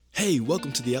Hey,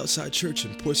 welcome to the Outside Church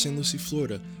in Port St. Lucie,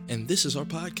 Florida, and this is our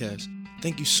podcast.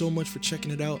 Thank you so much for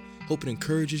checking it out. Hope it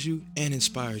encourages you and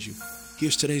inspires you.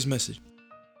 Here's today's message.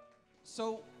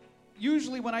 So,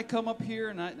 usually when I come up here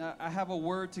and I have a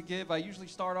word to give, I usually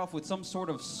start off with some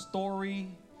sort of story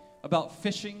about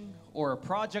fishing or a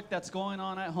project that's going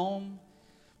on at home.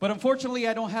 But unfortunately,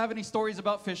 I don't have any stories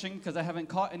about fishing because I haven't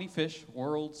caught any fish,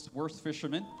 world's worst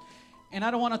fisherman. And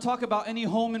I don't want to talk about any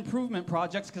home improvement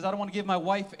projects because I don't want to give my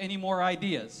wife any more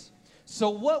ideas. So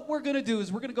what we're going to do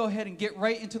is we're going to go ahead and get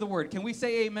right into the word. Can we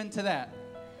say amen to that?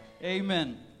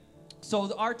 Amen.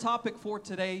 So our topic for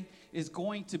today is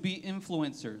going to be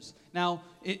influencers. Now,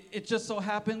 it just so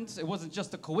happens, it wasn't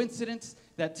just a coincidence,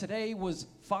 that today was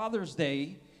Father's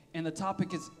Day, and the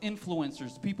topic is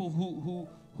influencers, people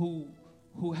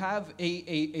who have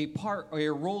a part or a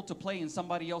role to play in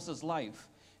somebody else's life.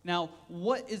 Now,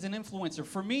 what is an influencer?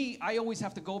 For me, I always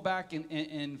have to go back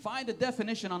and find a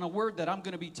definition on a word that I'm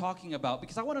going to be talking about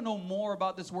because I want to know more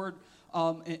about this word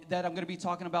that I'm going to be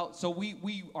talking about so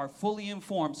we are fully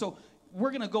informed. So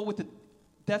we're going to go with the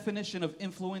definition of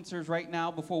influencers right now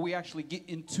before we actually get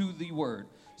into the word.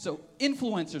 So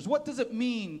influencers, what does it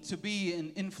mean to be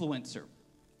an influencer?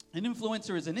 An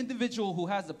influencer is an individual who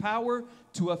has the power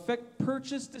to affect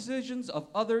purchase decisions of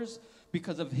others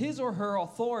because of his or her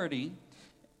authority,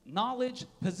 knowledge,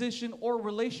 position, or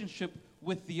relationship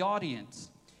with the audience.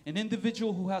 An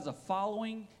individual who has a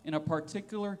following in a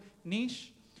particular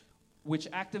niche which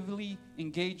actively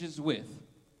engages with.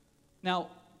 Now,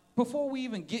 before we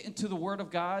even get into the Word of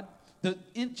God,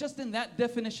 just in that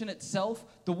definition itself,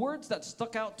 the words that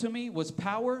stuck out to me was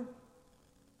power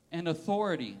and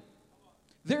authority.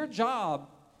 Their job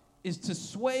is to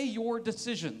sway your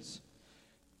decisions,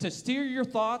 to steer your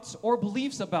thoughts or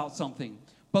beliefs about something.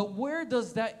 But where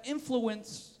does that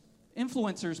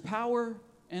influencer's power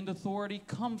and authority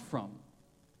come from?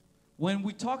 When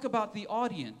we talk about the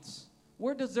audience,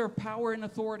 where does their power and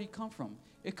authority come from?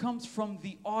 It comes from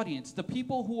the audience, the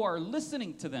people who are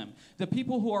listening to them, the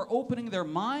people who are opening their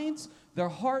minds, their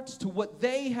hearts to what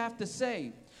they have to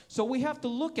say. So we have to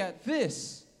look at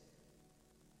this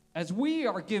as we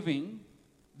are giving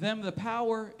them the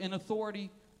power and authority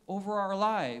over our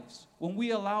lives when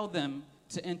we allow them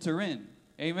to enter in.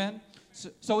 Amen?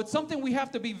 So it's something we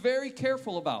have to be very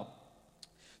careful about.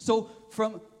 So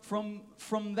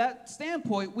from that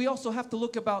standpoint, we also have to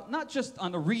look about not just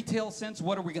on the retail sense,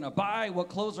 what are we going to buy, what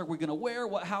clothes are we going to wear,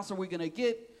 what house are we going to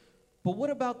get, but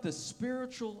what about the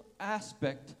spiritual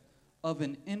aspect of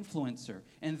an influencer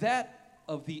and that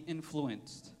of the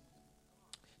influenced?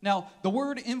 Now, the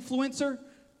word influencer,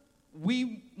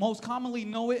 we most commonly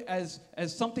know it as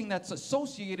something that's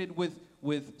associated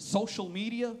with social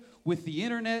media, with the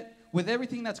internet, with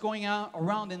everything that's going on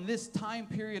around in this time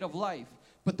period of life.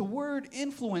 But the word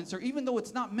influencer, even though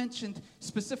it's not mentioned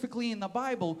specifically in the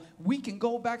Bible, we can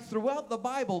go back throughout the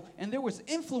Bible, and there was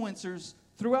influencers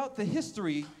throughout the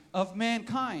history of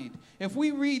mankind. If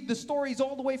we read the stories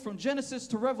all the way from Genesis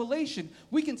to Revelation,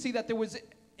 we can see that there was,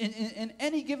 in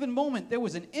any given moment, there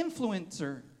was an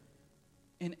influencer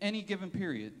in any given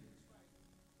period.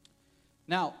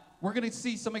 Now, we're going to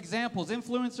see some examples,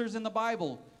 influencers in the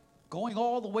Bible, going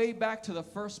all the way back to the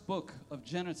first book of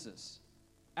Genesis.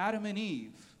 Adam and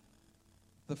Eve,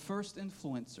 the first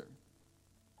influencer,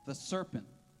 the serpent.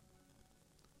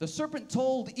 The serpent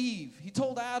told Eve, he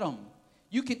told Adam,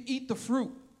 you can eat the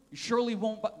fruit, you surely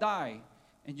won't die,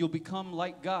 and you'll become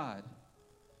like God.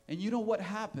 And you know what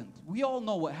happened? We all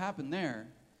know what happened there.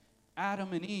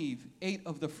 Adam and Eve ate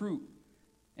of the fruit,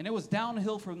 and it was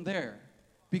downhill from there.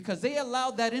 Because they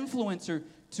allowed that influencer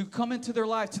to come into their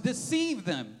lives, to deceive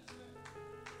them.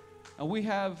 And we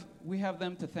have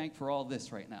them to thank for all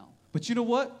this right now. But you know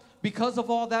what? Because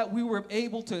of all that, we were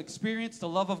able to experience the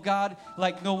love of God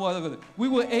like no other. We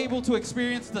were able to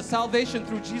experience the salvation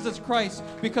through Jesus Christ.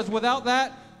 Because without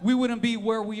that, we wouldn't be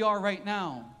where we are right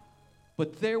now.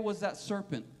 But there was that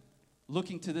serpent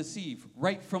looking to deceive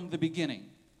right from the beginning.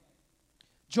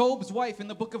 Job's wife in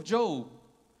the book of Job.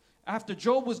 After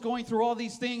Job was going through all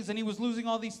these things and he was losing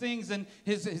all these things and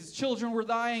his children were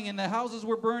dying and the houses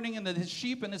were burning and his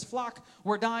sheep and his flock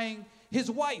were dying, his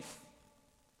wife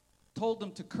told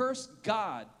him to curse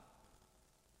God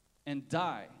and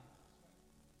die.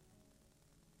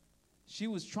 She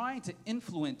was trying to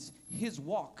influence his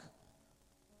walk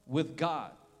with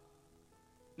God.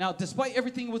 Now, despite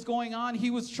everything that was going on,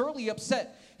 he was surely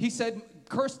upset. He said,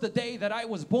 curse the day that I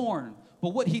was born.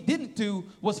 But what he didn't do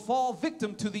was fall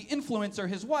victim to the influencer,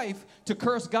 his wife, to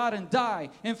curse God and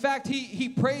die. In fact, he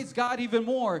praised God even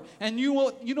more. And you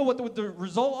know what the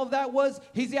result of that was?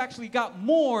 He actually got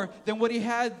more than what he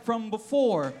had from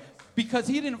before because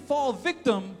he didn't fall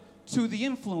victim to the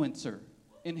influencer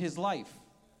in his life.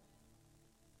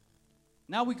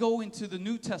 Now we go into the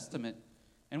New Testament,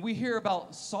 and we hear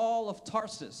about Saul of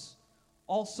Tarsus,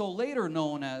 also later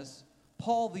known as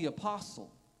Paul the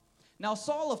Apostle. Now,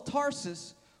 Saul of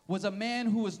Tarsus was a man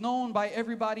who was known by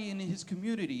everybody in his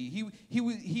community.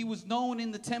 He was known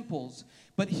in the temples,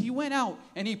 but he went out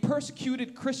and he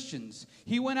persecuted Christians.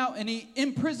 He went out and he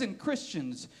imprisoned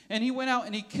Christians, and he went out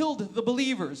and he killed the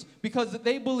believers because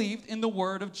they believed in the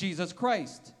word of Jesus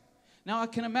Christ. Now, I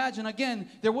can imagine, again,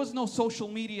 there was no social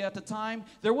media at the time.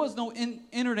 There was no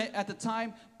internet at the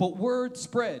time, but word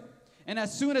spread. And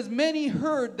as soon as many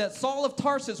heard that Saul of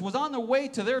Tarsus was on their way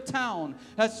to their town,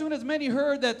 as soon as many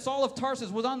heard that Saul of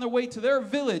Tarsus was on their way to their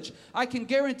village, I can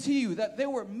guarantee you that there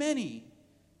were many,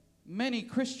 many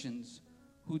Christians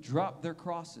who dropped their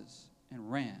crosses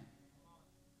and ran.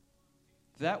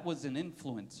 That was an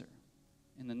influencer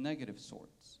in the negative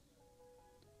sorts.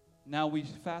 Now we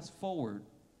fast forward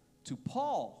to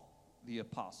Paul the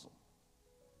Apostle.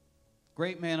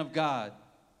 Great man of God,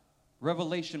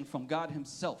 revelation from God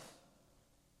himself.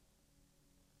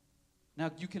 Now,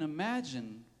 you can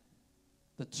imagine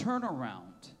the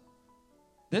turnaround.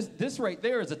 This right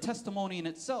there is a testimony in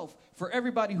itself for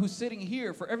everybody who's sitting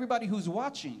here, for everybody who's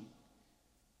watching.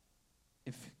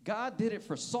 If God did it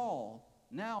for Saul,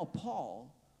 now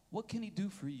Paul, what can he do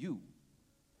for you?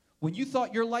 When you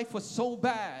thought your life was so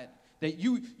bad that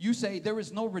you say, there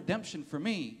is no redemption for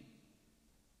me,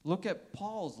 look at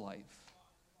Paul's life.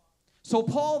 So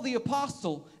Paul the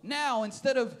Apostle, now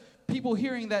instead of people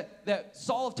hearing that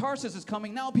Saul of Tarsus is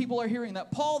coming, now people are hearing that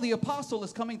Paul the Apostle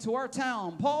is coming to our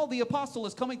town. Paul the Apostle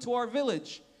is coming to our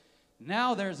village.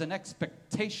 Now there's an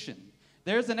expectation.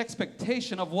 There's an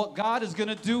expectation of what God is going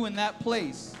to do in that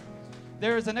place.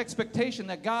 There is an expectation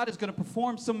that God is going to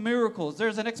perform some miracles.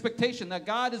 There's an expectation that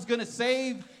God is going to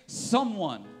save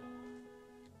someone.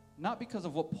 Not because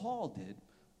of what Paul did,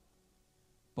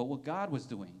 but what God was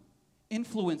doing,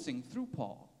 influencing through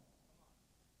Paul.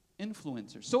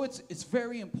 Influencers. So it's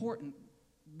very important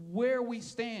where we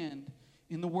stand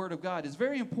in the Word of God. It's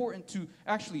very important to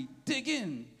actually dig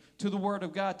in to the Word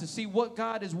of God to see what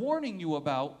God is warning you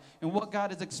about and what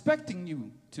God is expecting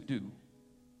you to do.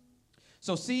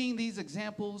 So seeing these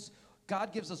examples,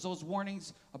 God gives us those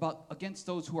warnings against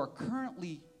those who are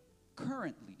currently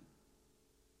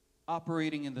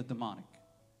operating in the demonic.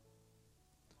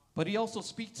 But he also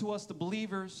speaks to us, the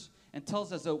believers, and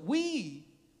tells us that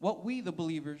what we, the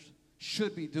believers,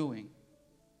 should be doing.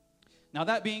 Now,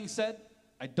 that being said,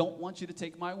 I don't want you to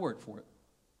take my word for it.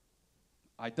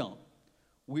 I don't.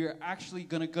 We are actually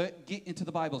going to get into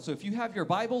the Bible. So if you have your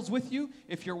Bibles with you,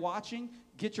 if you're watching,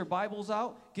 get your Bibles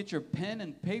out, get your pen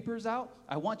and papers out.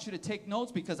 I want you to take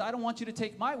notes because I don't want you to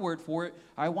take my word for it.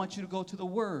 I want you to go to the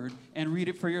Word and read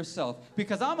it for yourself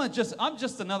because I'm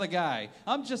just another guy.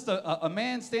 I'm just a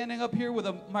man standing up here with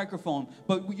a microphone.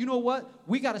 But you know what?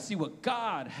 We got to see what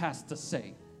God has to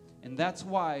say. And that's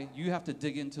why you have to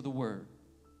dig into the Word.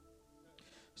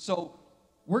 So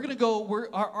we're going to go,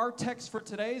 our text for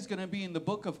today is going to be in the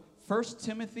book of 1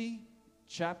 Timothy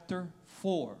chapter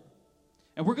 4.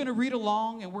 And we're going to read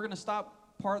along, and we're going to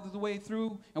stop part of the way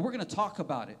through, and we're going to talk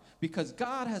about it. Because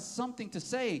God has something to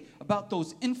say about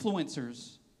those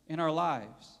influencers in our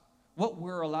lives, what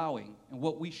we're allowing, and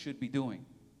what we should be doing.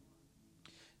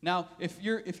 Now, if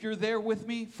you're there with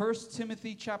me, 1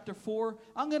 Timothy chapter 4,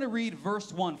 I'm going to read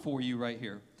verse 1 for you right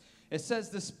here. It says,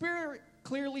 "The Spirit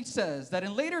clearly says that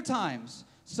in later times,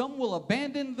 some will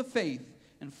abandon the faith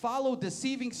and follow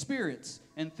deceiving spirits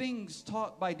and things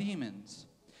taught by demons."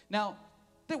 Now,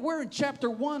 we're in chapter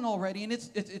 1 already, and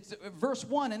it's verse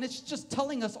 1, and it's just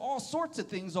telling us all sorts of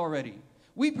things already.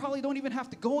 We probably don't even have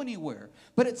to go anywhere.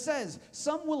 But it says,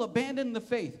 some will abandon the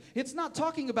faith. It's not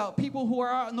talking about people who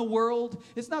are out in the world.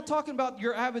 It's not talking about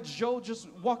your average Joe just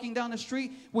walking down the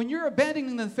street. When you're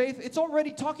abandoning the faith, it's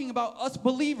already talking about us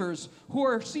believers who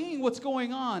are seeing what's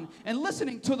going on and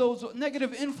listening to those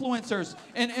negative influencers.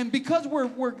 And because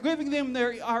we're giving them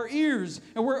our ears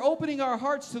and we're opening our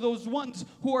hearts to those ones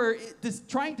who are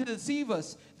trying to deceive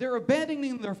us, they're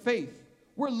abandoning their faith.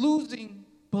 We're losing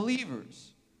believers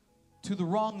to the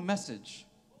wrong message.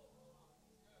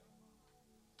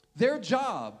 Their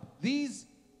job, these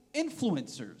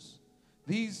influencers,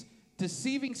 these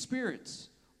deceiving spirits,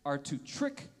 are to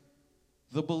trick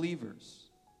the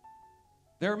believers.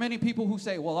 There are many people who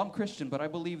say, well, I'm Christian, but I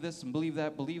believe this and believe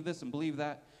that, believe this and believe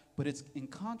that. But it's in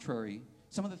contrary,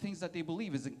 some of the things that they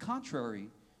believe is in contrary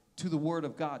to the Word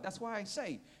of God. That's why I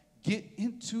say, get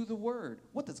into the Word.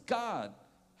 What does God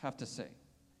have to say?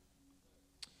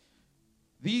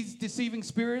 These deceiving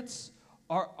spirits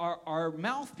are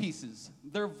mouthpieces.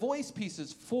 They're voice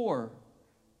pieces for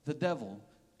the devil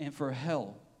and for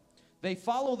hell. They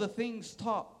follow the things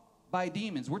taught by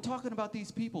demons. We're talking about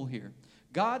these people here.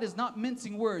 God is not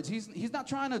mincing words. He's not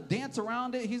trying to dance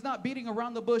around it. He's not beating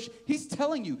around the bush. He's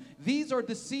telling you, these are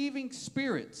deceiving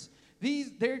spirits.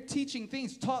 They're teaching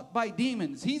things taught by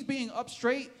demons. He's being up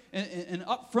straight and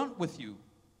up front with you.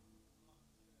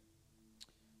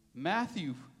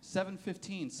 Matthew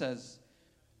 7:15 says,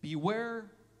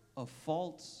 beware of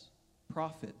false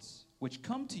prophets, which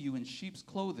come to you in sheep's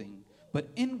clothing, but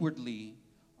inwardly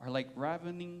are like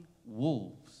ravening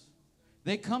wolves.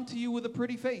 They come to you with a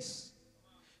pretty face.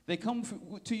 They come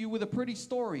to you with a pretty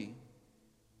story.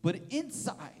 But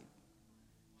inside,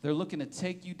 they're looking to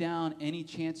take you down any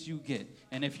chance you get.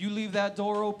 And if you leave that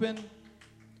door open,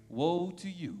 woe to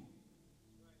you.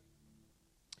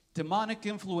 Demonic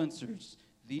influencers.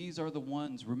 These are the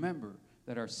ones, remember,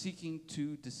 that are seeking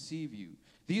to deceive you.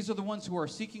 These are the ones who are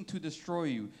seeking to destroy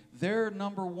you. Their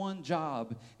number one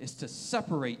job is to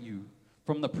separate you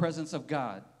from the presence of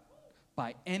God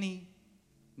by any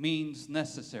means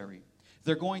necessary.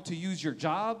 They're going to use your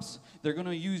jobs. They're going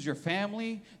to use your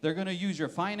family. They're going to use your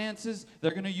finances.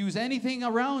 They're going to use anything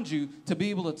around you to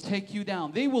be able to take you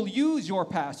down. They will use your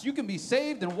past. You can be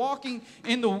saved and walking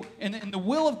in the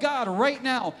will of God right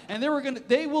now. And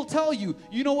they will tell you,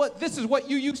 you know what? This is what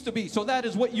you used to be, so that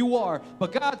is what you are.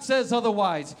 But God says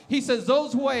otherwise. He says,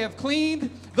 those who I have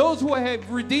cleaned, those who I have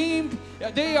redeemed,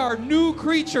 they are new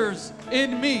creatures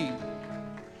in me.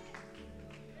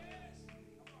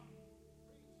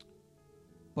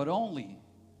 But only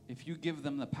if you give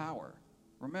them the power.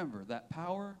 Remember, that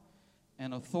power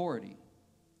and authority,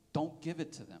 don't give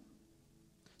it to them.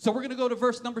 So we're going to go to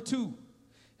verse number 2.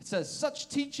 It says, such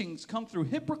teachings come through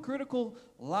hypocritical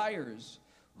liars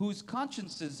whose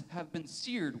consciences have been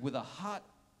seared with a hot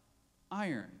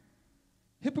iron.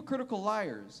 Hypocritical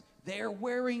liars, they are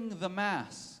wearing the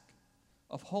mask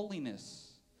of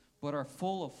holiness, but are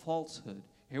full of falsehood.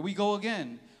 Here we go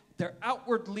again. They're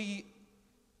outwardly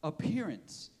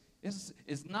appearance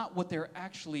is not what they're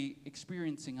actually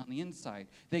experiencing on the inside.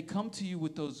 They come to you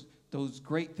with those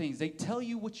great things. They tell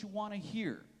you what you want to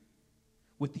hear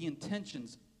with the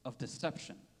intentions of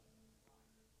deception.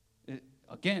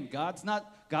 Again, God's not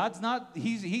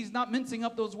he's not mincing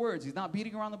up those words. He's not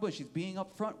beating around the bush. He's being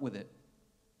up front with it.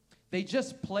 They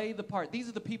just play the part. These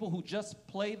are the people who just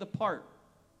play the part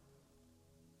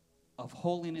of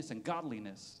holiness and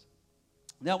godliness.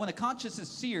 Now, when a conscience is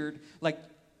seared, like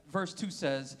verse 2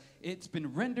 says, it's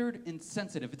been rendered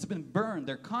insensitive. It's been burned.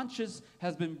 Their conscience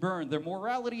has been burned. Their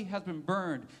morality has been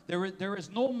burned. There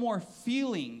is no more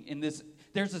feeling in this.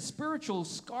 There's a spiritual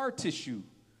scar tissue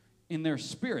in their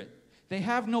spirit. They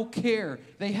have no care.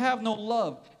 They have no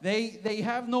love. They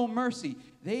have no mercy.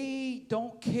 They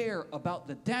don't care about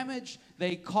the damage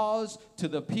they cause to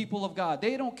the people of God.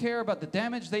 They don't care about the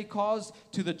damage they cause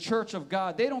to the church of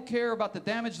God. They don't care about the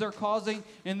damage they're causing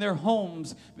in their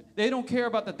homes. They don't care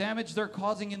about the damage they're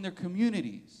causing in their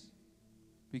communities,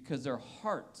 because their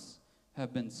hearts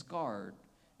have been scarred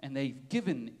and they've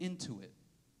given into it.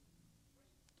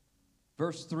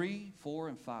 Verse 3, 4,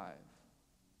 and 5.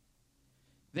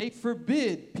 They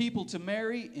forbid people to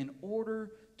marry in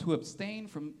order to abstain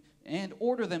from, and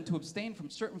order them to abstain from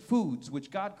certain foods which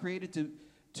God created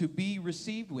to be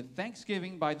received with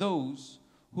thanksgiving by those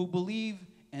who believe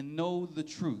and know the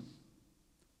truth.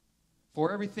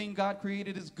 For everything God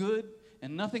created is good,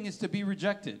 and nothing is to be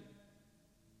rejected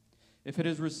if it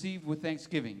is received with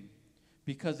thanksgiving,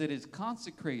 because it is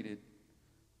consecrated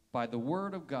by the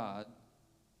word of God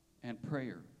and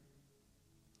prayer.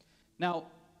 Now,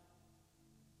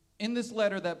 in this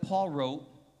letter that Paul wrote,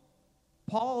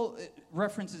 Paul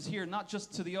references here not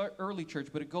just to the early church,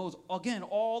 but it goes, again,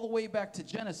 all the way back to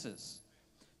Genesis,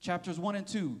 chapters 1 and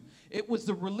 2. It was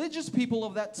the religious people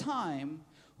of that time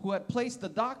who had placed the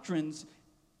doctrines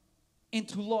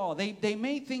into law. They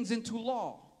made things into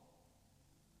law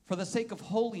for the sake of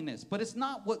holiness, but it's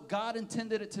not what God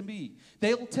intended it to be.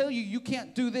 They'll tell you, you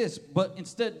can't do this, but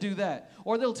instead do that.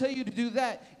 Or they'll tell you to do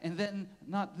that, and then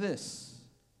not this.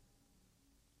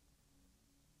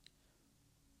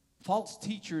 False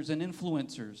teachers and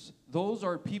influencers, those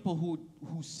are people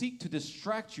who seek to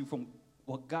distract you from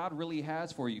what God really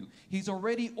has for you. He's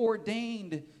already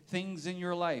ordained things in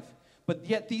your life, but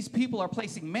yet these people are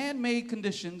placing man-made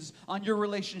conditions on your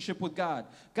relationship with God.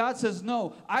 God says,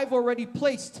 no, I've already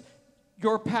placed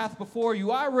your path before you.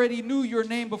 I already knew your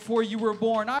name before you were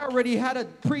born. I already had a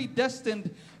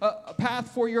predestined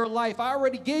path for your life. I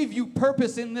already gave you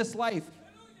purpose in this life.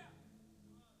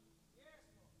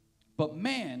 But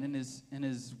man in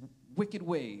his wicked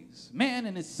ways, man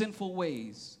in his sinful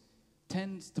ways,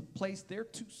 tends to place their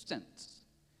 2 cents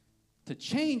to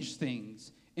change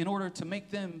things in order to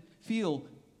make them feel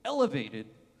elevated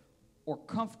or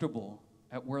comfortable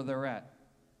at where they're at.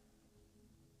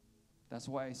 That's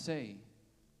why I say,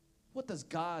 what does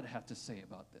God have to say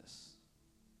about this?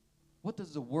 What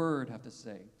does the Word have to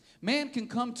say? Man can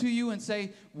come to you and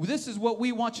say, this is what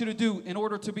we want you to do in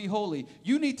order to be holy.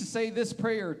 You need to say this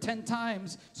prayer 10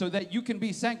 times so that you can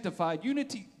be sanctified. You need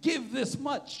to give this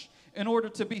much in order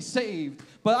to be saved.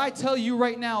 But I tell you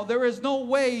right now, there is no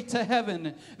way to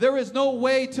heaven. There is no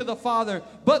way to the Father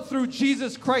but through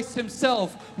Jesus Christ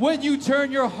himself. When you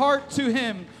turn your heart to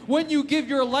him, when you give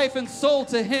your life and soul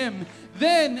to him,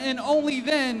 then and only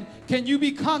then can you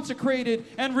be consecrated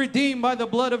and redeemed by the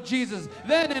blood of Jesus.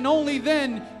 Then and only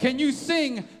then can you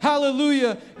sing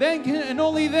hallelujah. And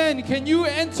only then can you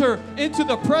enter into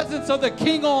the presence of the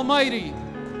King Almighty.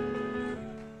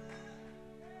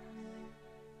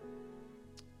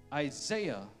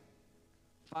 Isaiah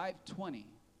 5:20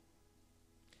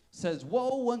 says,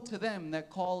 woe unto them that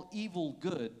call evil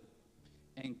good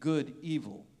and good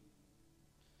evil,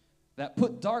 that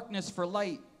put darkness for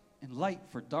light and light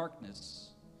for darkness,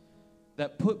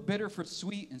 that put bitter for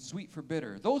sweet and sweet for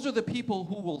bitter. Those are the people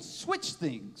who will switch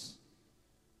things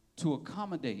to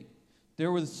accommodate. They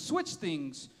will switch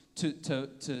things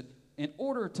to in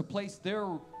order to place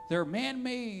their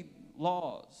man-made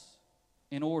laws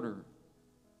in order.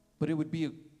 But it would be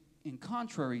in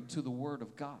contrary to the Word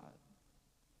of God.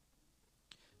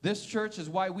 This church is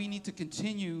why we need to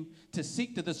continue to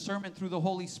seek the discernment through the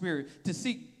Holy Spirit, to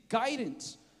seek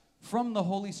guidance from the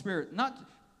Holy Spirit, not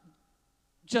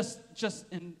just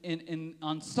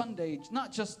on Sundays,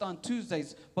 not just on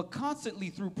Tuesdays, but constantly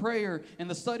through prayer and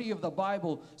the study of the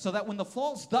Bible, so that when the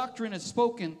false doctrine is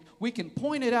spoken, we can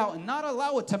point it out and not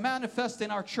allow it to manifest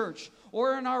in our church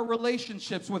or in our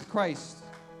relationships with Christ.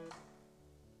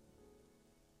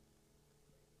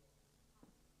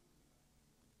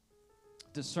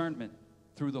 Discernment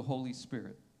through the Holy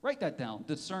Spirit. Write that down.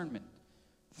 Discernment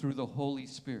through the Holy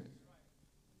Spirit.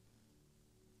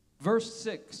 Verse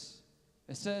 6,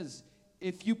 it says,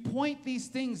 if you point these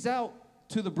things out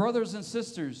to the brothers and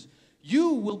sisters,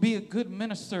 you will be a good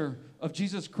minister of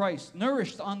Jesus Christ,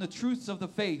 nourished on the truths of the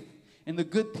faith and the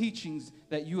good teachings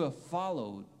that you have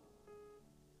followed.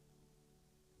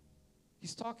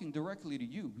 He's talking directly to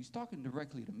you. He's talking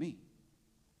directly to me.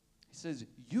 He says,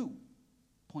 you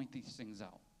point these things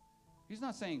out. He's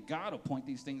not saying God will point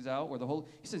these things out or the whole.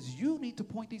 He says you need to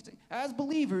point these things. As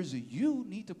believers, you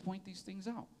need to point these things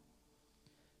out.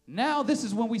 Now this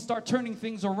is when we start turning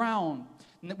things around.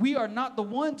 We are not the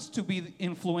ones to be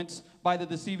influenced by the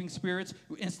deceiving spirits.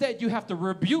 Instead, you have to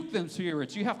rebuke them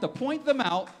spirits. You have to point them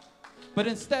out. But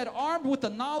instead, armed with the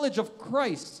knowledge of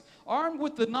Christ, armed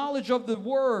with the knowledge of the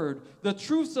Word, the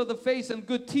truths of the faith and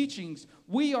good teachings,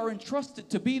 we are entrusted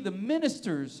to be the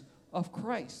ministers of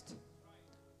Christ.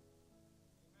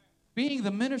 Being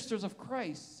the ministers of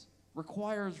Christ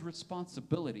requires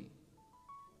responsibility.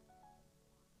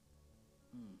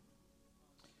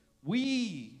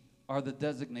 We are the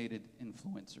designated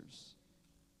influencers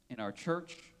in our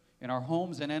church, in our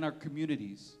homes, and in our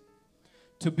communities.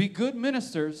 To be good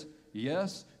ministers,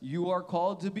 yes, you are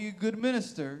called to be a good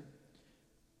minister.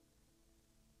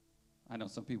 I know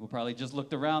some people probably just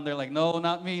looked around. They're like, no,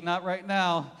 not me, not right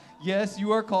now. Yes,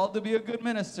 you are called to be a good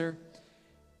minister.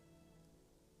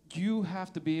 You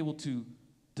have to be able to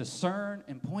discern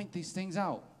and point these things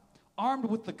out. Armed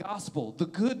with the gospel, the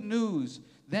good news,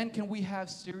 then can we have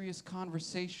serious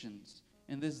conversations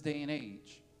in this day and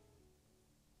age.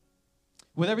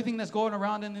 With everything that's going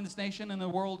around in this nation and the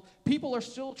world, people are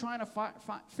still trying to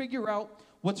figure out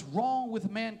what's wrong with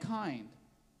mankind.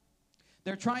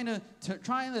 They're trying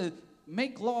to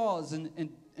make laws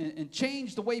and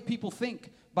change the way people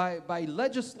think by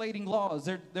legislating laws.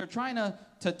 They're trying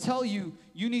to tell you,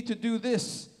 you need to do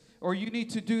this or you need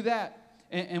to do that.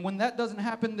 And when that doesn't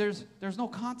happen, there's no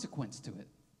consequence to it.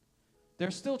 They're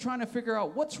still trying to figure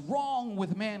out what's wrong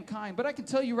with mankind. But I can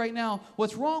tell you right now,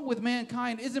 what's wrong with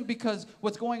mankind isn't because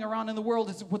what's going around in the world.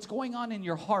 It's what's going on in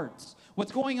your hearts,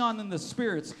 what's going on in the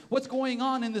spirits, what's going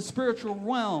on in the spiritual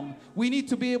realm. We need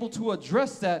to be able to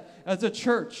address that as a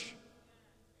church.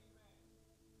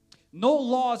 No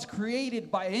laws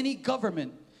created by any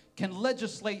government can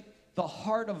legislate the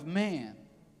heart of man.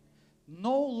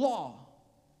 No law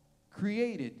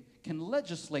created can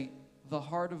legislate the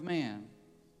heart of man.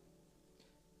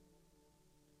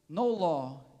 No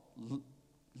law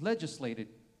legislated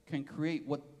can create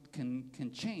what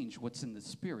can change what's in the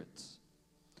spirits.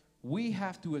 We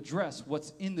have to address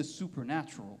what's in the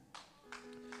supernatural.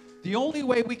 The only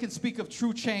way we can speak of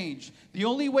true change, the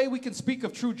only way we can speak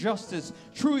of true justice,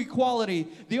 true equality,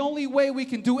 the only way we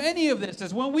can do any of this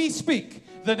is when we speak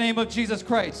the name of Jesus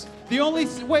Christ. The only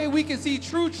way we can see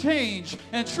true change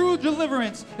and true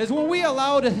deliverance is when we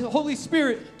allow the Holy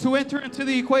Spirit to enter into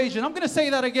the equation. I'm going to say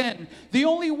that again. The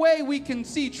only way we can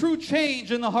see true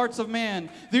change in the hearts of man,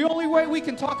 the only way we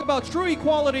can talk about true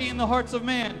equality in the hearts of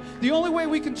man, the only way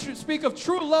we can speak of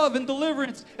true love and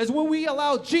deliverance is when we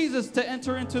allow Jesus to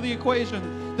enter into the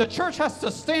equation. The church has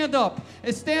to stand up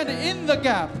and stand in the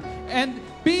gap and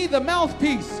be the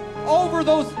mouthpiece over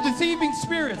those deceiving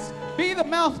spirits. Be the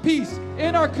mouthpiece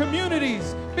in our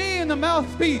communities. Be in the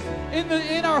mouthpiece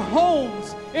in our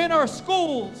homes, in our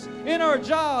schools, in our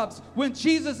jobs. When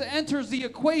Jesus enters the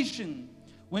equation,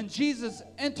 when Jesus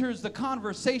enters the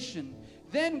conversation,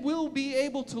 then we'll be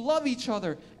able to love each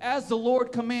other as the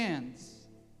Lord commands.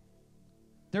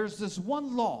 There's this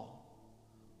one law,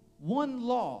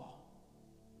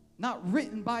 not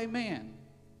written by man,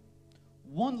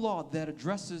 one law that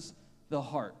addresses the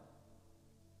heart,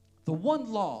 the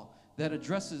one law that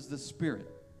addresses the spirit.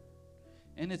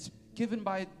 And it's given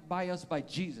by us by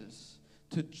Jesus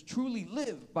to truly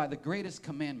live by the greatest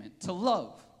commandment, to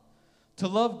love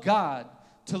God,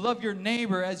 to love your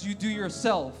neighbor as you do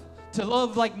yourself, to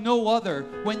love like no other.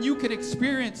 When you can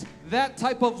experience that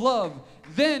type of love,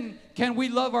 then can we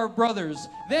love our brothers?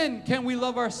 Then can we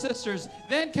love our sisters?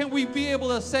 Then can we be able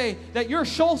to say that your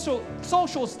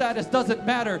social status doesn't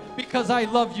matter because I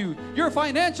love you. Your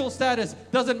financial status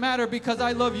doesn't matter because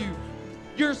I love you.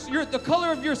 The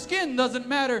color of your skin doesn't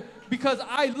matter because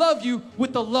I love you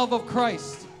with the love of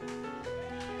Christ.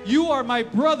 You are my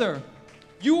brother.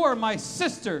 You are my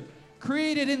sister,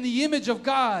 created in the image of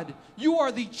God. You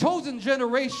are the chosen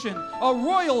generation, a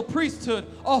royal priesthood,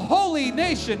 a holy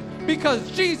nation, because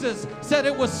Jesus said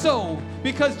it was so.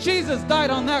 Because Jesus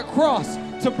died on that cross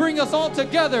to bring us all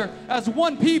together as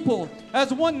one people,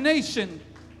 as one nation,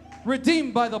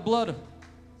 redeemed by the blood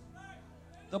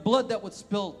that was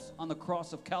spilled on the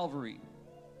cross of Calvary.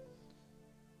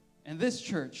 And this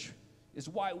church is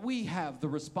why we have the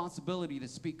responsibility to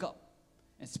speak up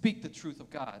and speak the truth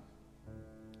of God,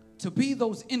 to be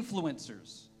those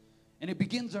influencers. And it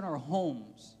begins in our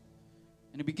homes,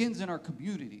 and it begins in our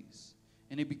communities,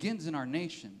 and it begins in our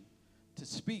nation, to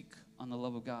speak on the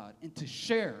love of God and to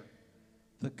share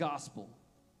the gospel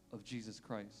of Jesus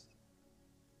Christ.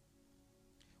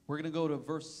 We're going to go to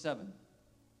verse 7.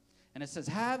 And it says,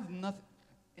 have nothing.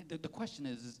 The question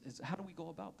is how do we go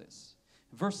about this?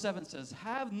 Verse 7 says,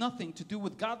 have nothing to do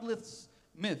with godless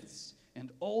myths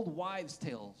and old wives'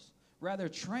 tales. Rather,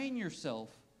 train yourself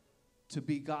to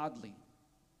be godly.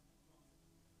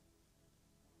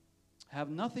 Have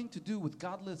nothing to do with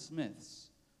godless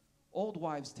myths, old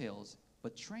wives' tales,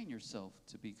 but train yourself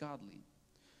to be godly.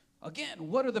 Again,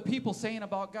 what are the people saying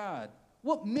about God?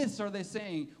 What myths are they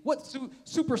saying? What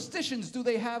superstitions do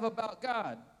they have about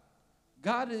God?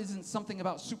 God isn't something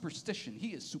about superstition. He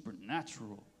is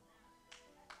supernatural.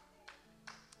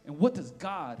 And what does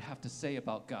God have to say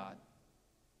about God?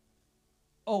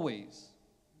 Always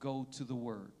go to the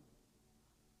Word.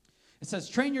 It says,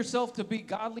 train yourself to be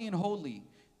godly and holy,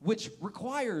 which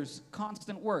requires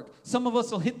constant work. Some of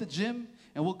us will hit the gym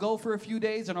and we'll go for a few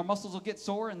days and our muscles will get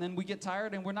sore and then we get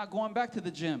tired and we're not going back to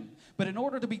the gym. But in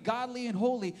order to be godly and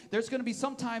holy, there's going to be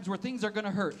some times where things are going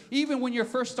to hurt. Even when you're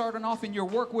first starting off in your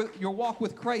walk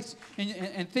with Christ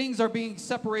and things are being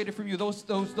separated from you,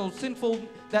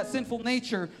 that sinful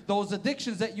nature, those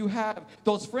addictions that you have,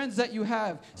 those friends that you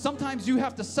have, sometimes you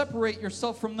have to separate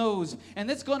yourself from those.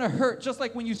 And it's going to hurt, just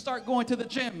like when you start going to the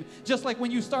gym, just like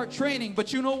when you start training.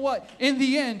 But you know what? In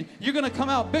the end, you're going to come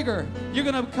out bigger. You're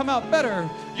going to come out better.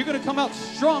 You're going to come out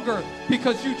stronger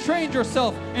because you trained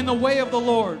yourself in the way of the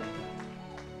Lord.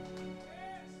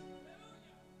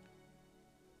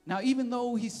 Now, even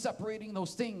though he's separating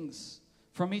those things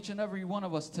from each and every one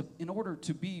of us in order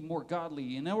to be more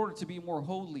godly, in order to be more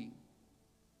holy,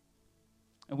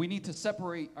 and we need to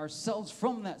separate ourselves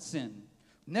from that sin.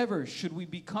 Never should we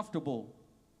be comfortable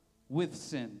with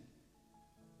sin,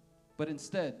 but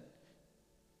instead,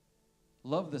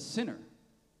 love the sinner.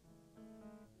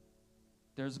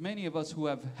 There's many of us who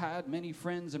have had many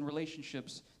friends and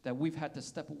relationships that we've had to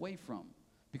step away from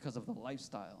because of the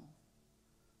lifestyle.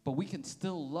 But we can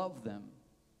still love them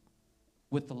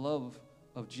with the love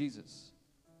of Jesus.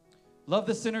 Love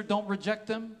the sinner, don't reject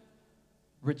them.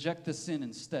 Reject the sin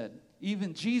instead.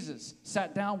 Even Jesus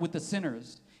sat down with the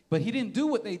sinners, but he didn't do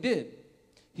what they did.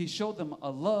 He showed them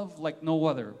a love like no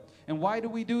other. And why do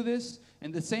we do this?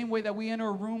 In the same way that we enter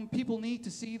a room, people need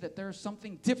to see that there's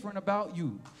something different about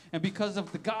you. And because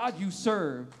of the God you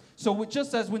serve. So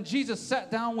just as when Jesus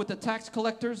sat down with the tax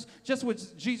collectors, just when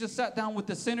Jesus sat down with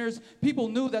the sinners, people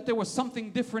knew that there was something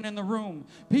different in the room.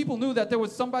 People knew that there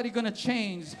was somebody going to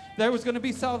change. There was going to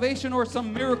be salvation or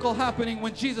some miracle happening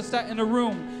when Jesus sat in a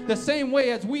room. The same way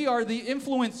as we are the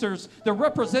influencers, the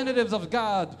representatives of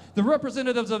God, the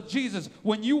representatives of Jesus.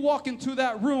 When you walk into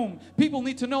that room, people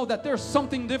need to know that there's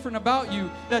something different about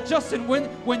you. That Justin,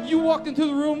 when you walked into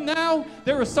the room now,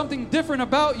 there is something different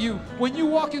about you. When you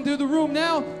walk into the room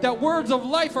now, that words of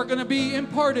life are going to be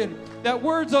imparted. That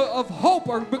words of hope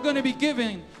are going to be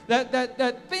given.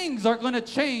 That things are going to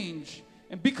change.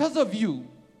 And because of you,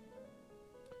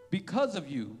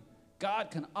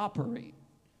 God can operate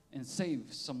and save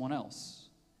someone else.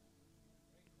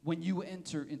 When you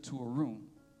enter into a room.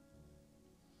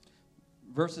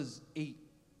 Verses 8,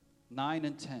 9,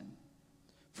 and 10.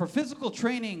 For physical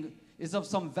training is of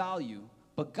some value,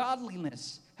 but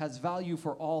godliness has value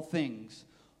for all things,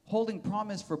 holding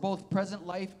promise for both present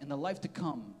life and the life to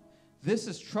come. This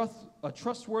is a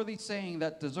trustworthy saying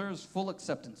that deserves full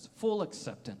acceptance. Full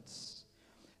acceptance.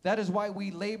 That is why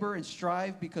we labor and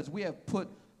strive, because we have put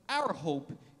our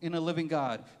hope in a living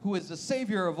God, who is the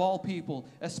Savior of all people,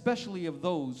 especially of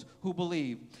those who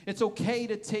believe. It's okay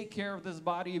to take care of this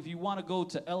body. If you want to go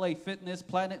to LA Fitness,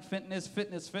 Planet Fitness,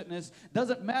 Fitness,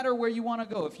 doesn't matter where you want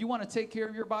to go. If you want to take care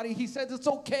of your body, he says it's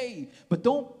okay. But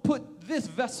don't put this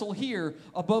vessel here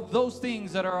above those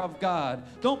things that are of God.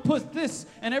 Don't put this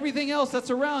and everything else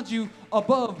that's around you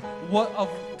above what of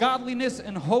godliness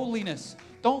and holiness.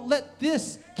 Don't let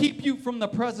this keep you from the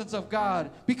presence of God,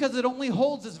 because it only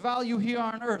holds its value here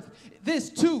on earth.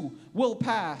 This too will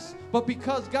pass. But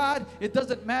because God, it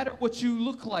doesn't matter what you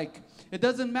look like. It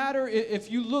doesn't matter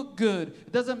if you look good.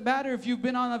 It doesn't matter if you've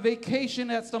been on a vacation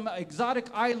at some exotic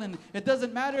island. It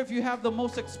doesn't matter if you have the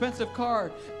most expensive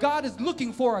car. God is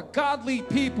looking for a godly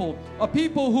people, a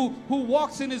people who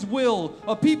walks in his will,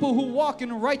 a people who walk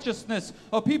in righteousness,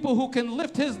 a people who can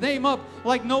lift his name up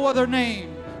like no other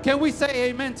name. Can we say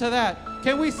amen to that?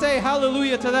 Can we say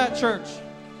hallelujah to that, church?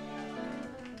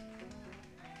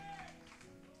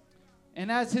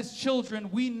 And as his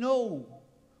children, we know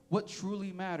what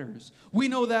truly matters. We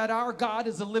know that our God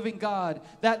is a living God,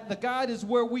 that the God is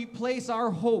where we place our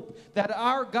hope, that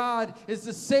our God is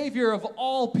the Savior of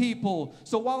all people.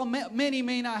 So while many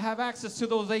may not have access to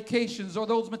those vacations or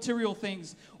those material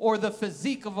things or the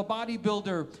physique of a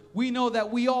bodybuilder, we know that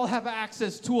we all have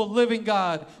access to a living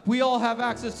God. We all have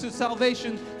access to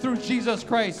salvation through Jesus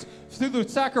Christ, through the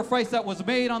sacrifice that was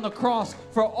made on the cross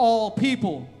for all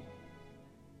people.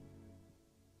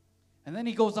 And then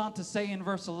he goes on to say in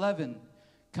verse 11,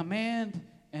 command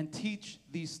and teach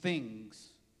these things.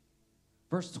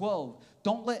 Verse 12,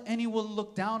 don't let anyone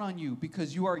look down on you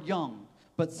because you are young,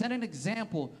 but set an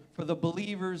example for the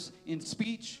believers in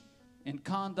speech, in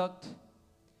conduct,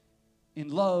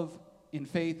 in love, in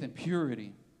faith, and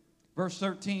purity. Verse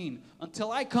 13,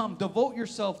 until I come, devote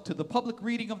yourself to the public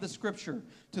reading of the scripture,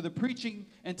 to the preaching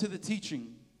and to the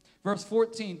teaching. Verse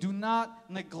 14, do not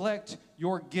neglect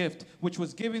your gift, which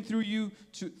was given through you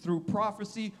through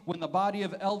prophecy when the body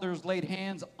of elders laid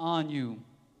hands on you.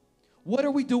 What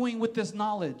are we doing with this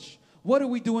knowledge? What are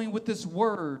we doing with this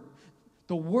word?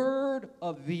 The word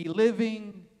of the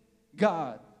living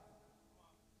God.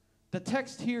 The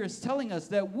text here is telling us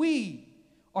that we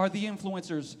are the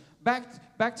influencers.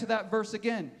 Back to that verse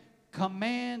again.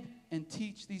 Command and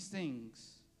teach these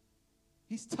things.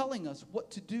 He's telling us what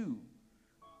to do.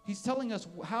 He's telling us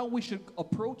how we should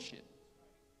approach it.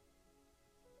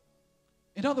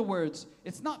 In other words,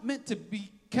 it's not meant to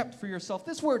be kept for yourself.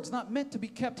 This word's not meant to be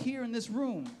kept here in this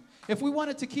room. If we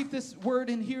wanted to keep this word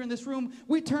in here in this room,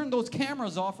 we'd turn those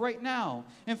cameras off right now.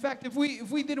 In fact, if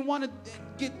we didn't want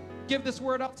to give this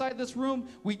word outside this room,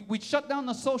 we'd shut down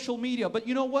the social media. But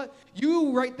you know what?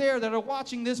 You right there that are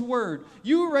watching this word,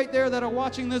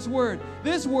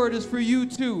 this word is for you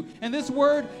too. And this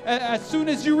word, as soon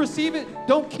as you receive it,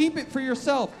 don't keep it for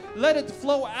yourself. Let it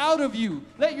flow out of you.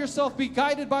 Let yourself be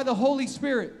guided by the Holy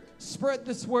Spirit. Spread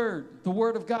this word, the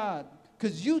word of God,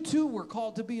 because you too were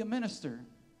called to be a minister.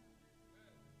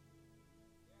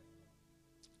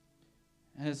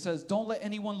 And it says, don't let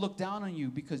anyone look down on you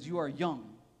because you are young,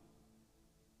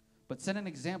 but set an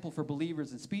example for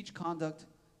believers in speech, conduct,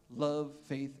 love,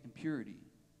 faith, and purity.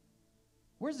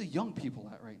 Where's the young people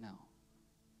at right now?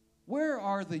 Where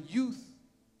are the youth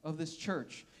of this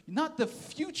church? Not the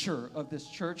future of this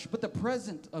church, but the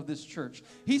present of this church.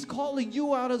 He's calling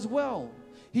you out as well.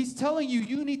 He's telling you,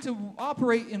 you need to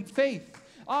operate in faith,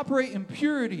 operate in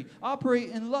purity, operate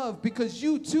in love, because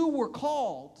you too were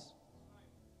called.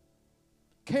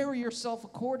 Carry yourself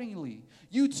accordingly.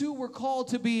 You too were called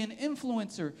to be an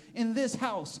influencer in this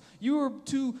house. You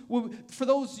were for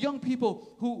those young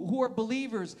people who are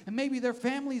believers, and maybe their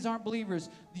families aren't believers.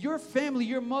 Your family,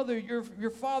 your mother, your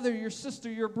father, your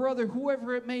sister, your brother,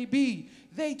 whoever it may be,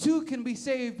 they too can be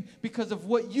saved because of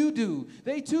what you do.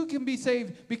 They too can be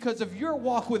saved because of your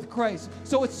walk with Christ.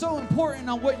 So it's so important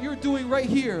on what you're doing right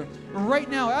here, right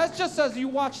now. Just as you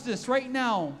watch this right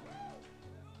now.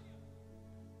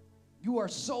 You are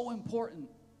so important.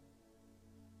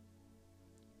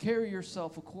 Carry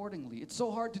yourself accordingly. It's so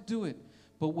hard to do it,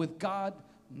 but with God,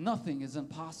 nothing is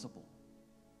impossible.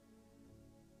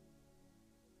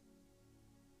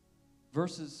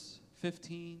 Verses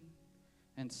 15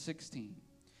 and 16.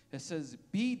 It says,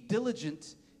 be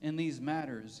diligent in these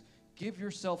matters. Give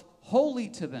yourself wholly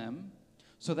to them,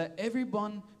 so that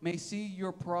everyone may see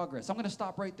your progress. I'm going to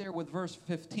stop right there with verse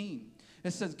 15.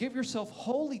 It says, give yourself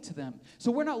wholly to them. So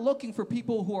we're not looking for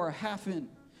people who are half in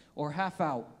or half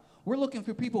out. We're looking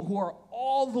for people who are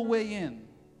all the way in.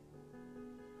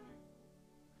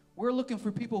 We're looking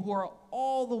for people who are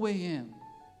all the way in.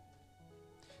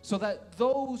 So that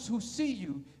those who see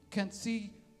you can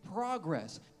see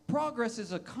progress. Progress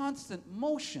is a constant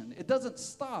motion. It doesn't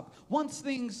stop. Once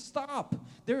things stop,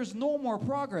 there's no more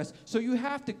progress. So you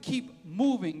have to keep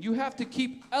moving. You have to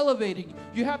keep elevating.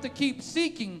 You have to keep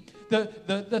seeking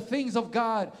the things of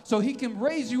God so He can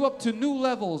raise you up to new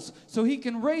levels, so He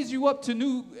can raise you up to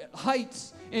new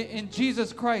heights in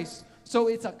Jesus Christ. So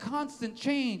it's a constant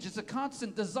change. It's a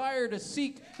constant desire to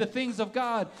seek the things of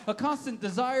God, a constant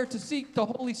desire to seek the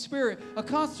Holy Spirit, a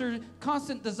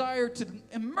constant desire to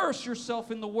immerse yourself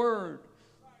in the Word.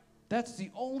 That's the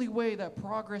only way that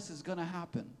progress is going to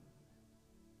happen.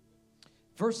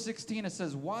 Verse 16, it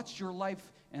says, watch your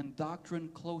life and doctrine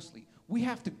closely. We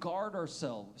have to guard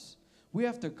ourselves. We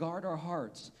have to guard our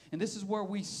hearts. And this is where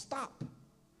we stop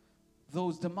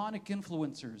those demonic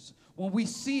influencers. When we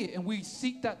see it and we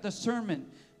seek that discernment,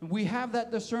 and we have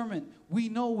that discernment, we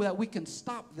know that we can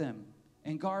stop them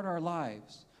and guard our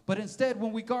lives. But instead,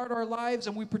 when we guard our lives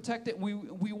and we protect it,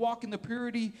 we walk in the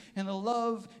purity and the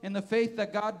love and the faith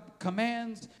that God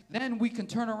commands, then we can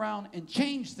turn around and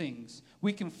change things.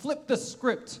 We can flip the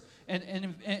script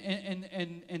and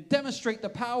demonstrate the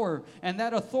power and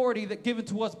that authority that given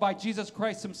to us by Jesus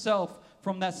Christ Himself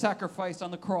from that sacrifice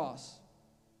on the cross.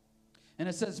 And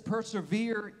it says,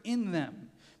 persevere in them.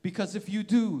 Because if you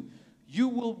do, you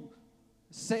will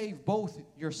save both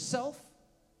yourself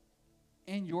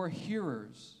and your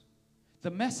hearers. The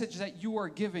message that you are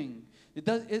giving,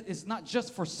 it's not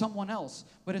just for someone else,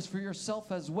 but it's for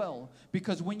yourself as well.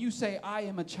 Because when you say, I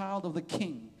am a child of the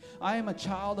King, I am a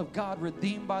child of God,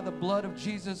 redeemed by the blood of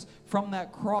Jesus from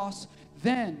that cross,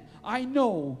 then I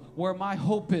know where my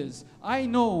hope is. I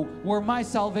know where my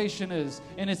salvation is.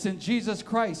 And it's in Jesus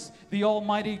Christ, the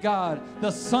Almighty God, the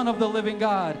Son of the living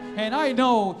God. And I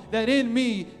know that in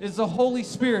me is the Holy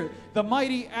Spirit, the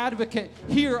mighty advocate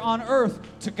here on earth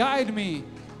to guide me,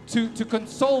 to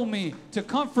console me, to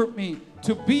comfort me,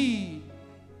 to be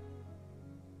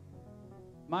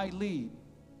my lead.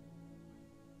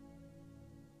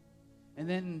 And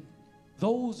then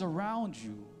those around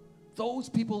you, those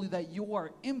people that you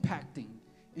are impacting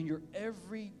in your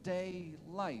everyday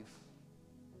life,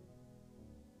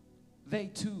 they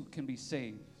too can be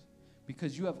saved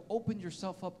because you have opened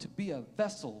yourself up to be a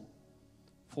vessel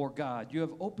for God. You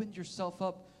have opened yourself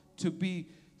up to be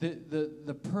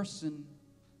the person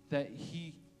that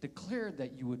He declared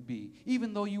that you would be.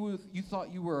 Even though you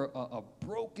thought you were a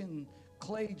broken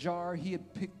clay jar, He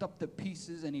had picked up the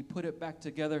pieces and He put it back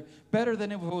together better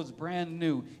than if it was brand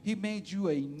new. He made you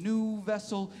a new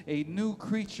vessel, a new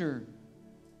creature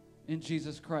in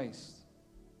Jesus Christ.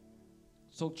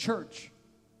 So church,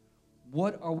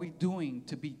 what are we doing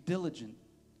to be diligent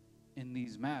in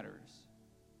these matters?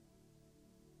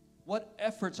 What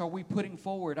efforts are we putting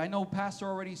forward? I know Pastor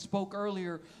already spoke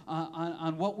earlier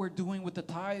on what we're doing with the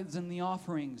tithes and the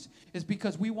offerings. It's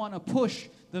because we want to push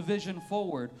the vision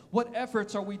forward. What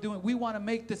efforts are we doing? We want to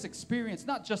make this experience,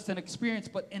 not just an experience,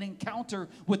 but an encounter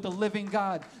with the living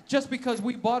God. Just because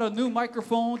we bought a new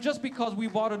microphone, just because we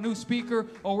bought a new speaker,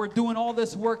 or we're doing all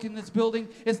this work in this building,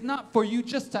 it's not for you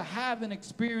just to have an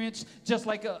experience just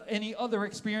like any other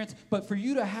experience, but for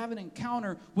you to have an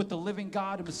encounter with the living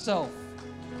God Himself.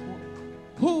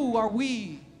 Who are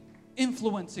we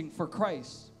influencing for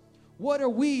Christ? What are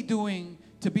we doing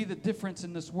to be the difference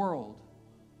in this world?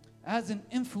 As an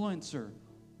influencer,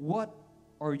 what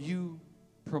are you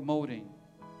promoting?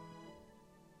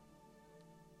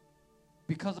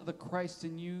 Because of the Christ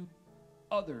in you,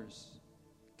 others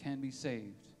can be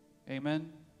saved.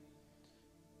 Amen?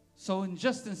 So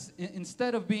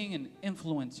instead of being an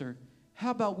influencer,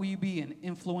 how about we be an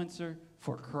influencer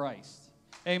for Christ?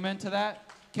 Amen to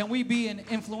that? Can we be an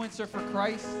influencer for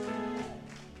Christ?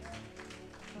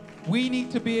 We need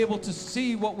to be able to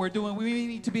see what we're doing. We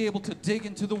need to be able to dig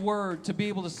into the Word, to be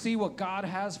able to see what God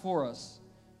has for us,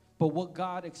 but what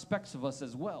God expects of us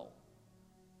as well.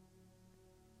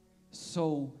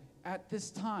 So at this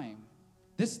time,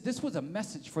 this was a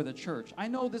message for the church. I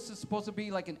know this is supposed to be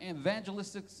like an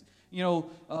evangelistic,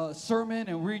 sermon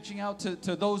and reaching out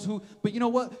to those who, but you know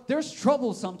what? There's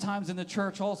trouble sometimes in the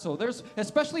church also. There's,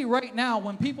 especially right now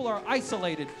when people are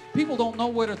isolated, people don't know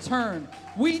where to turn.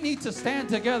 We need to stand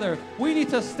together. We need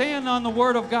to stand on the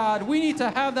Word of God. We need to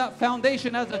have that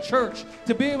foundation as a church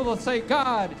to be able to say,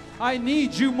 God, I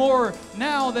need you more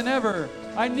now than ever.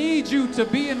 I need you to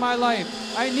be in my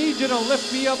life. I need you to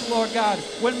lift me up, Lord God.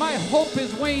 When my hope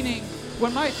is waning,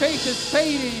 when my faith is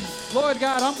fading, Lord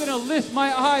God, I'm going to lift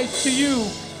my eyes to you.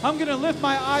 I'm going to lift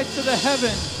my eyes to the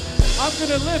heaven.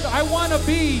 I want to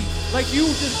be like you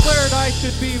declared I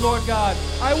should be, Lord God.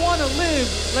 I want to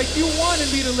live like you wanted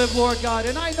me to live, Lord God.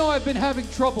 And I know I've been having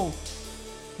trouble.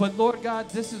 But Lord God,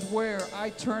 this is where I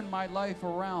turn my life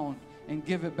around and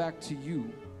give it back to you.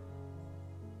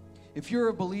 If you're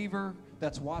a believer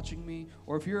that's watching me,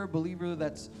 or if you're a believer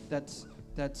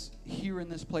that's here in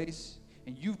this place,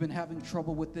 and you've been having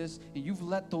trouble with this, and you've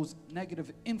let those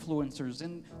negative influencers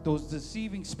and those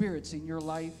deceiving spirits in your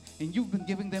life, and you've been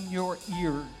giving them your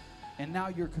ear, and now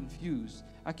you're confused,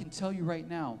 I can tell you right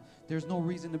now, there's no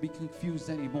reason to be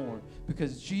confused anymore,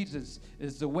 because Jesus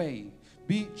is the way,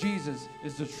 Jesus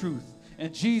is the truth,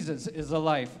 and Jesus is the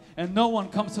life, and no one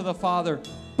comes to the Father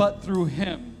but through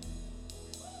Him.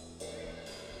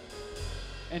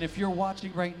 And if you're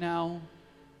watching right now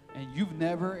and you've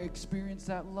never experienced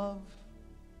that love,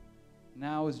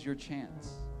 now is your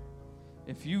chance.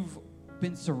 If you've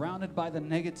been surrounded by the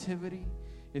negativity,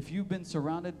 if you've been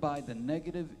surrounded by the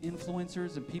negative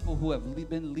influencers and people who have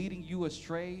been leading you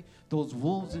astray, those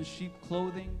wolves in sheep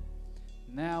clothing,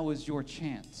 now is your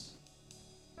chance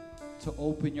to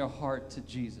open your heart to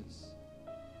Jesus.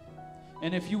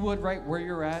 And if you would, right where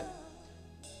you're at,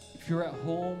 if you're at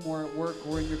home or at work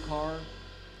or in your car,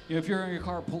 if you're in your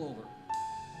car, pull over.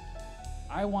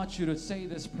 I want you to say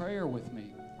this prayer with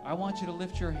me. I want you to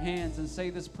lift your hands and say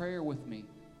this prayer with me.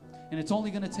 And it's only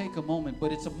going to take a moment,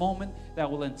 but it's a moment that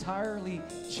will entirely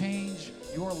change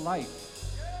your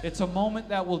life. It's a moment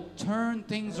that will turn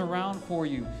things around for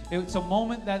you. It's a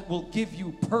moment that will give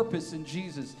you purpose in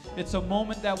Jesus. It's a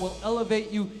moment that will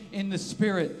elevate you in the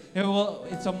Spirit.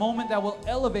 It's a moment that will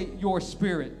elevate your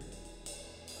spirit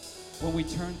when we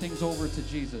turn things over to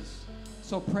Jesus.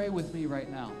 So pray with me right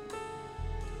now.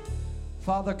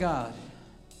 Father God,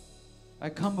 I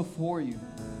come before you,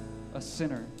 a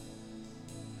sinner.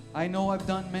 I know I've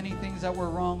done many things that were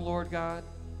wrong, Lord God.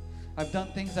 I've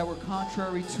done things that were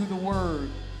contrary to the Word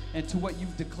and to what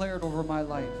you've declared over my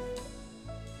life.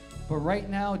 But right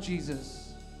now,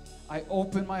 Jesus, I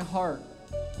open my heart.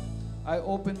 I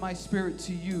open my spirit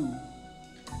to you.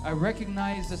 I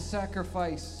recognize the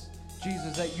sacrifice,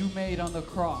 Jesus, that you made on the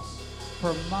cross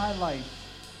for my life,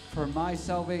 for my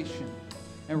salvation.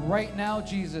 And right now,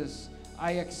 Jesus,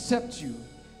 I accept you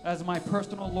as my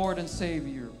personal Lord and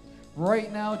Savior.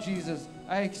 Right now, Jesus,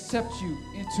 I accept you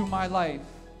into my life.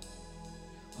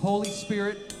 Holy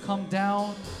Spirit, come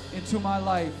down into my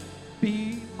life.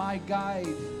 Be my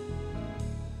guide.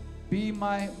 Be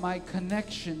my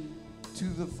connection to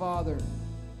the Father.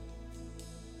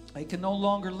 I can no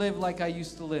longer live like I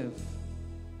used to live.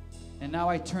 And now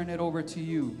I turn it over to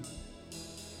you.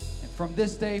 And from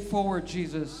this day forward,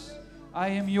 Jesus, I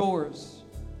am yours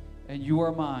and you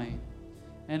are mine.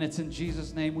 And it's in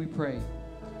Jesus' name we pray.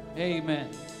 Amen.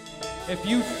 If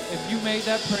you made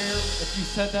that prayer, if you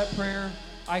said that prayer,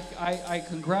 I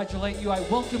congratulate you. I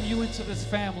welcome you into this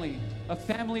family, a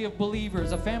family of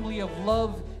believers, a family of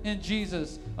love in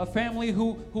Jesus, a family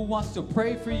who wants to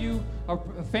pray for you, a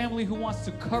family who wants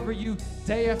to cover you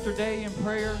day after day in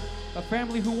prayer, a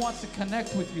family who wants to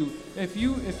connect with you. If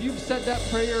you've said that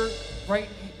prayer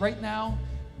right now,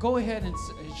 go ahead and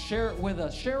share it with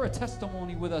us. Share a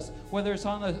testimony with us, whether it's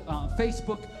on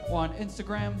Facebook or on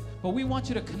Instagram. But we want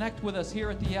you to connect with us here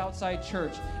at the Outside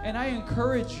Church. And I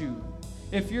encourage you,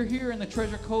 if you're here in the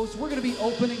Treasure Coast, we're going to be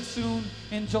opening soon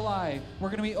in July. We're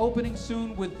going to be opening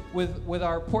soon with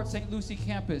our Port St. Lucie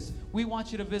campus. We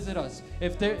want you to visit us.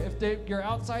 If you're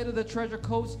outside of the Treasure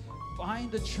Coast,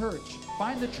 find a church.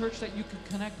 Find the church that you can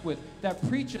connect with, that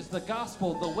preaches the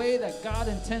gospel the way that God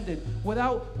intended,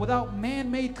 without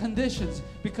man-made conditions,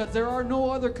 because there are no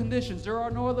other conditions, there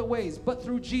are no other ways but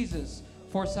through Jesus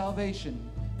for salvation.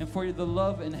 and for the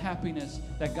love and happiness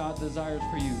that God desires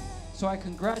for you. So I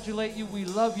congratulate you. We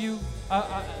love you.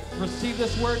 Receive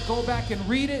this word. Go back and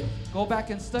read it. Go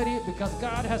back and study it, because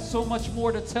God has so much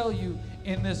more to tell you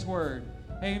in this word.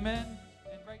 Amen.